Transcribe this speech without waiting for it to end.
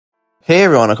Hey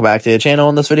everyone, welcome back to the channel.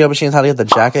 In this video, I'm showing how to get the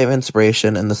Jacket of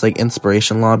Inspiration in this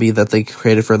inspiration lobby that they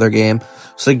created for their game.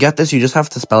 So to get this, you just have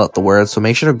to spell out the words. So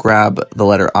make sure to grab the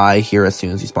letter I here as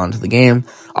soon as you spawn into the game.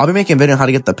 I'll be making a video on how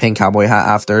to get the pink cowboy hat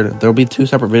after. There'll be two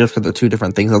separate videos because they're two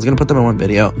different things. I was going to put them in one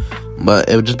video, but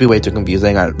it would just be way too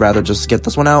confusing. I'd rather just get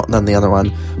this one out than the other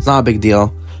one. It's not a big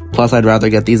deal. Plus, I'd rather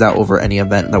get these out over any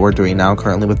event that we're doing now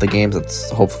currently with the games.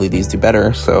 It's hopefully these do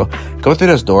better. So go through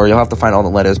this door. You'll have to find all the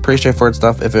letters. Pretty straightforward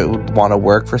stuff. If it would want to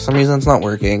work for some reason, it's not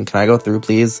working. Can I go through,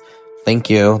 please? Thank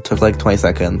you. Took like 20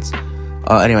 seconds.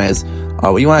 Anyways,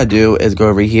 what you want to do is go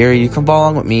over here. You can follow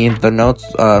along with me. The notes,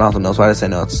 not the notes. Why did I say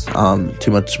notes?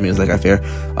 Too much music, I fear.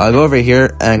 Go over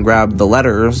here and grab the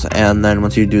letters. And then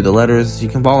once you do the letters, you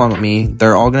can follow along with me.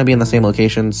 They're all going to be in the same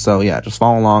location. So yeah, just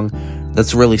follow along.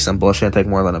 That's really simple. It shouldn't take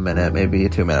more than a minute, maybe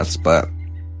 2 minutes. But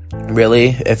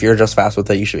really, if you're just fast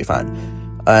with it, you should be fine.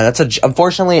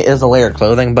 Unfortunately, it is a layered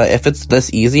clothing. But if it's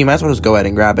this easy, you might as well just go ahead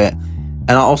and grab it.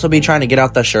 And I'll also be trying to get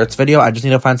out the shirts video. I just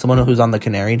need to find someone who's on the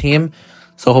Canary team.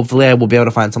 So hopefully I will be able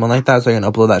to find someone like that. So I can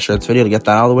upload that shirts video to get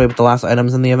that out of the way with the last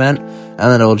items in the event. And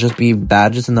then it'll just be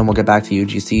badges. And then we'll get back to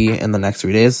UGC in the next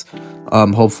 3 days.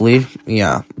 Hopefully.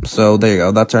 Yeah. So there you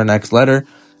go. That's our next letter.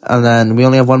 And then we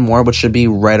only have one more, which should be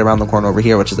right around the corner over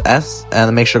here, which is S. And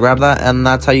then make sure to grab that. And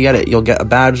that's how you get it. You'll get a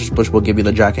badge, which will give you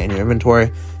the jacket in your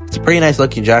inventory. It's a pretty nice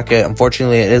looking jacket.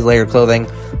 Unfortunately, it is layered clothing,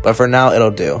 but for now, it'll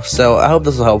do. So I hope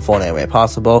this was helpful in any way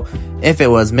possible. If it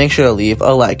was, make sure to leave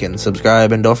a like and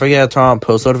subscribe. And don't forget to turn on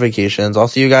post notifications. I'll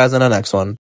see you guys in the next one.